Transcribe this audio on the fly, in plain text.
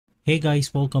Hey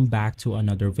guys, welcome back to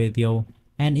another video,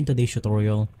 and in today's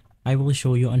tutorial, I will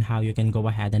show you on how you can go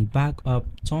ahead and back up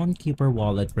Tonkeeper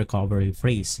Wallet recovery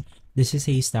phrase. This is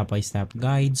a step-by-step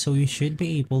guide, so you should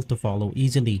be able to follow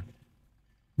easily.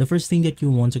 The first thing that you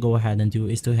want to go ahead and do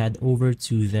is to head over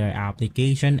to their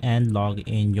application and log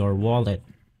in your wallet.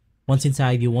 Once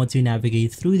inside, you want to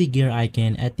navigate through the gear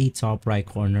icon at the top right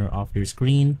corner of your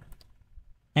screen.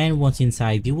 And once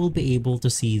inside, you will be able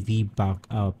to see the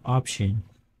backup option.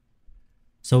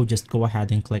 So just go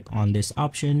ahead and click on this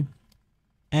option,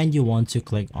 and you want to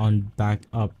click on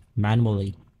backup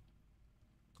manually.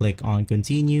 Click on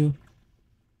continue,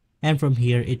 and from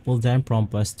here it will then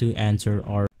prompt us to enter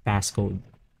our passcode.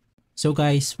 So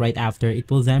guys, right after, it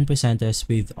will then present us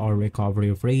with our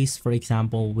recovery phrase. For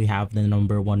example, we have the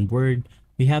number 1 word,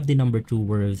 we have the number 2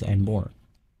 words, and more.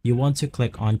 You want to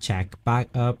click on check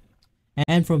backup,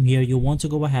 and from here you want to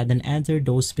go ahead and enter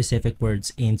those specific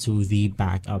words into the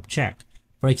backup check.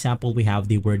 For example, we have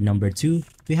the word number 2,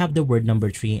 we have the word number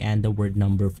 3, and the word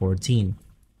number 14.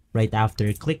 Right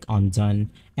after, click on done,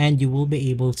 and you will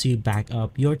be able to back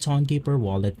up your Tonkeeper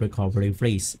Wallet recovery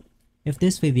phrase. If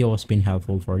this video has been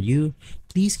helpful for you,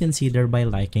 please consider by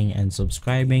liking and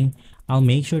subscribing. I'll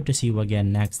make sure to see you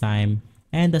again next time,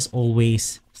 and as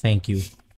always, thank you.